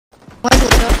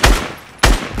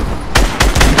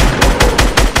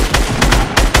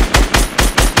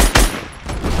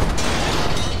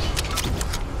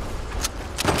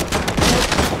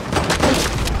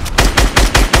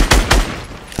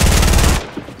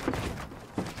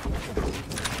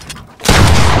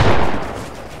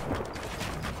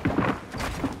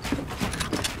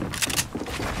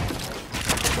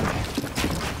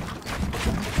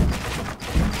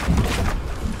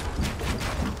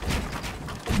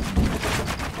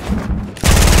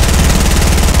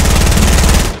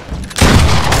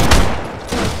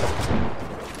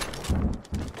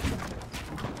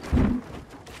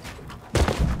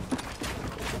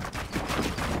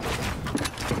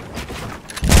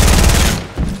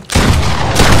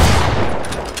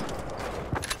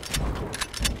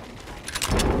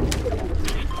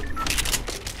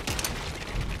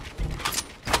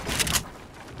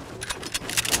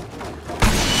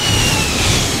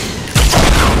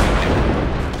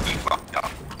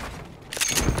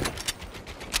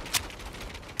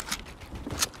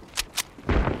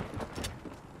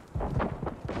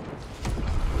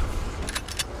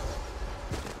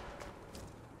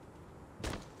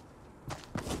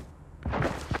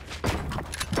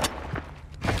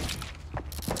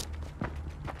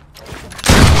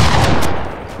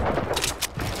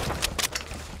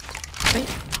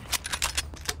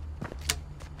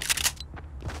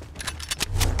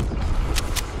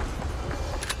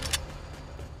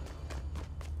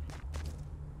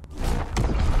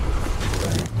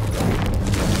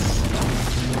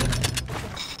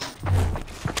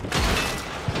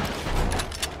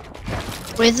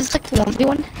Wait, is this like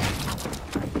 1v1?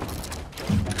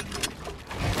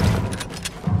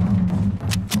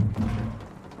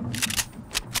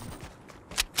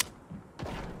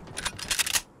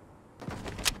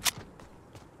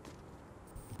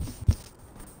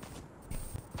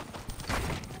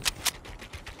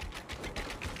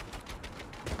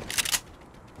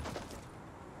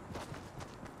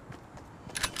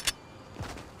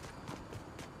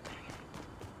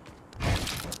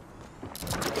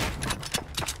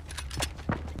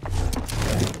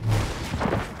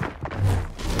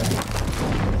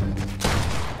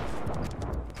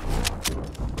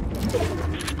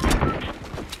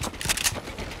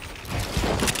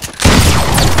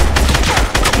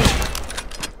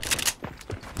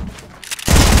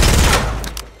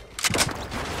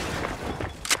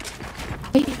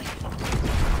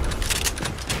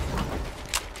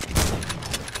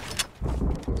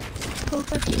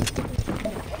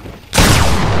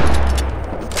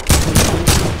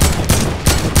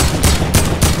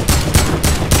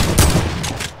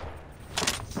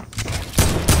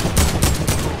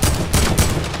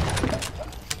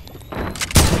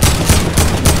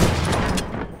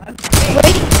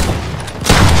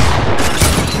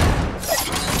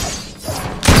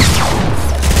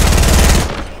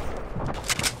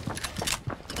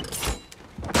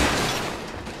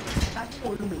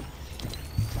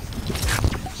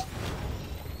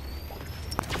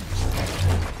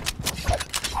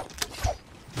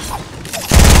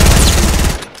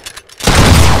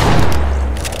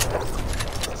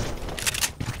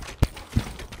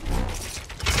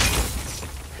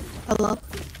 Hello.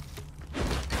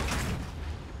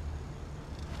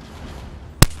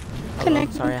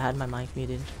 Connect. Sorry, I had my mic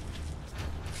muted.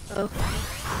 Oh.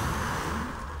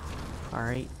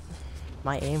 Alright.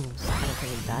 My aim was kind of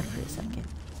pretty bad for a second.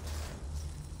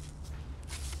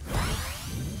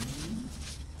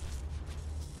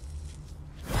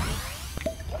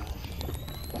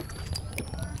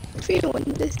 If you win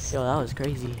this. Yo, that was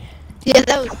crazy. Yeah,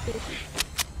 that was good.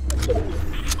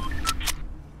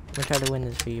 I'm gonna try to win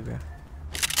this for you, bro.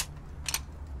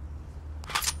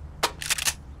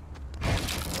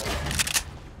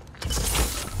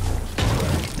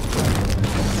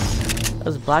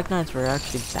 Those Black Knights were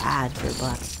actually bad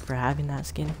for having that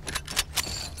skin.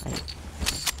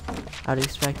 I would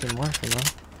expect more from them.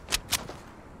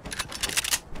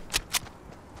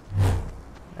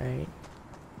 Alright.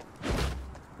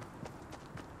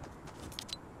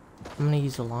 I'm gonna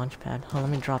use a launch pad. Hold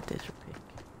on, let me drop this real quick.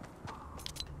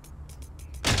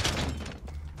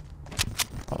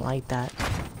 Don't like that.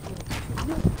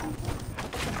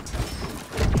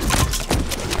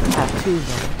 I have two of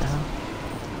them, what the hell?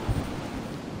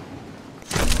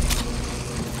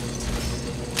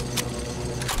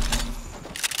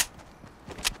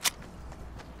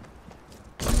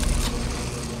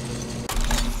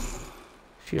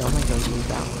 Shoot, I'm gonna go use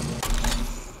that one.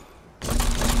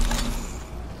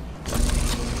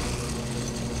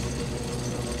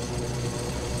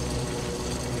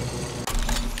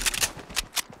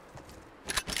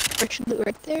 First loot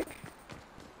right there.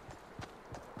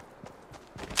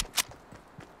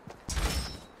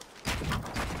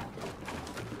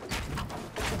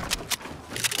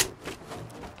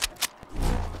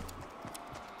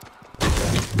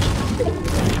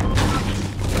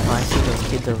 Oh, I see those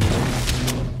kids over there.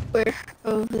 Where?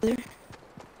 Over there.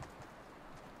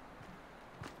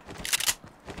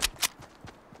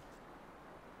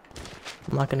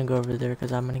 I'm not gonna go over there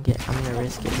because I'm gonna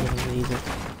risk it getting laser.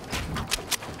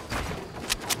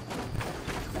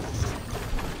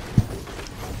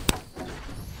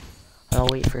 I'll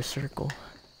wait for a circle.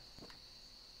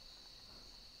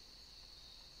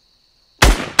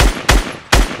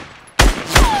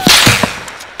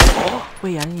 Oh,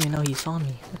 wait, I didn't even know he saw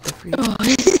me. What the freak? Oh.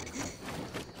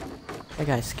 That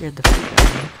guy scared the freak out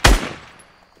of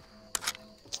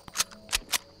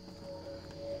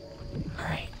me.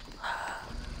 Alright.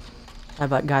 How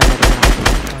about guys that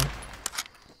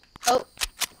are Oh.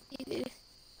 He did.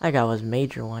 That guy was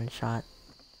major one shot.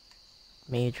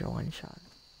 Major one shot.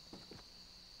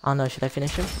 I don't know, should I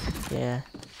finish him? Yeah.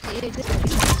 Yeah, just...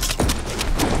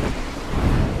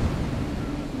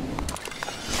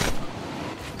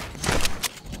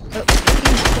 Oh,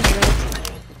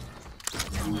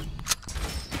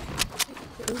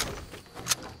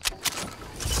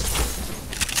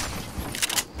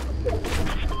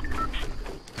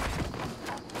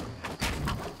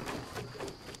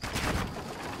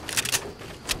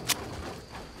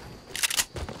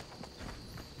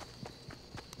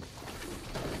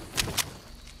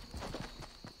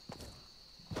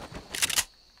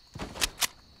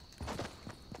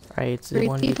 Right, it's a 3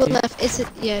 people 1v2. left. It's a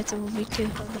 1v2. I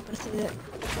was about to say that.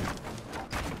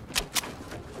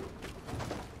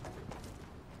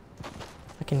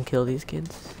 I can kill these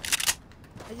kids.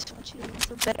 I just want you to be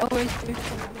so bad. Oh, right there.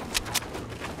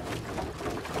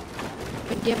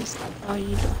 Wait, do you have a stop? Oh,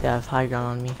 you don't. They have high ground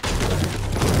on me.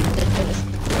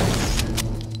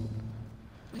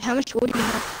 Wait, how much wood do you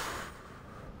have?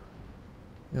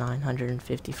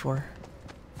 954.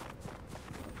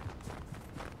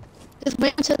 Just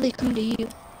wait until they come to you.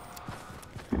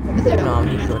 No, I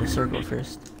need to go to circle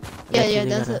first. Yeah, They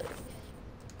that's gotta- it.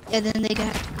 Yeah, then they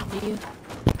have to come to you.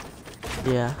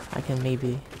 Yeah, I can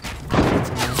maybe get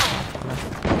some nice shots on them.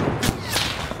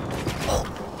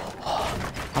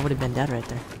 I would have been dead right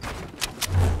there.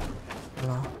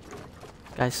 No.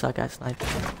 Guys suck at sniping.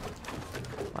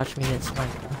 Watch me get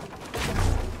sniped though.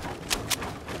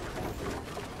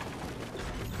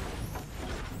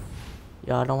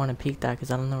 Yo, I don't want to peek that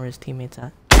because I don't know where his teammates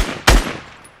at.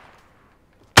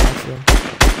 I see him.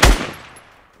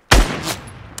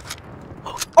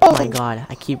 Oh my god,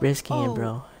 I keep risking it,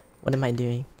 bro. What am I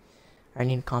doing? I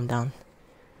need to calm down.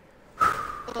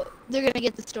 Oh, they're gonna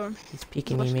get the storm. He's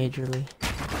peeking me majorly.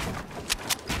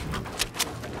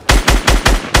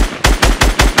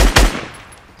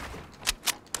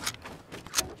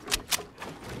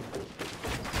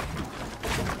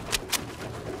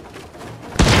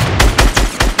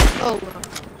 Oh, wow.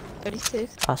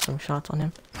 36. Awesome shots on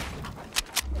him.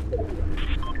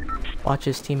 Watch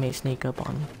his teammate sneak up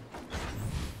on me.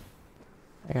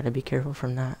 I gotta be careful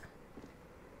from that.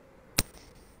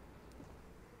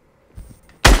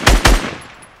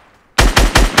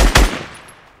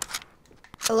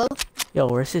 Hello? Yo,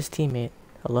 where's his teammate?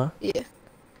 Hello? Yeah.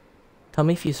 Tell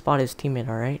me if you spot his teammate,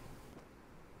 alright?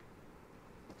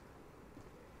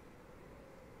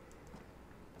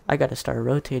 I gotta start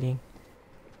rotating.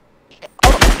 Oh,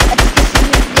 I think it's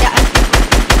you.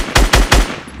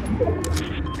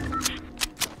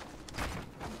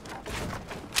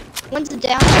 Yeah, one's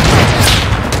down.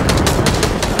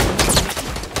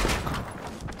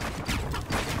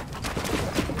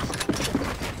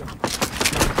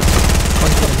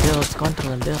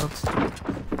 Control and builds.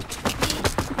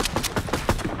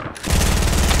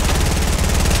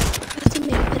 That's a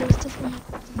mate, but it was different.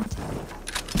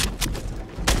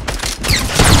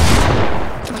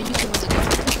 Oh, you can also go.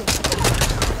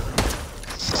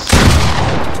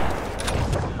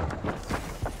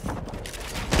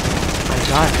 My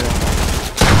god, bro.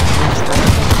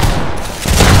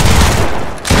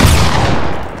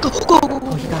 Go.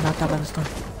 Oh, he got knocked out by the storm.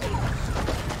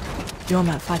 Yo, I'm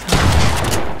at 5 health.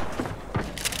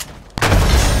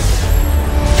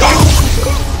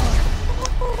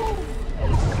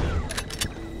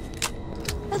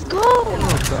 Let's go.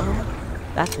 Oh, bro.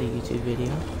 That's a YouTube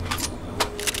video.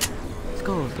 Let's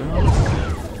go, bro.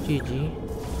 GG.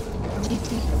 GG.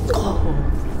 Oh.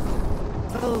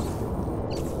 Oh.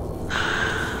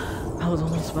 I was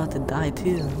almost about to die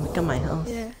too. Look at my health.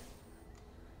 Yeah.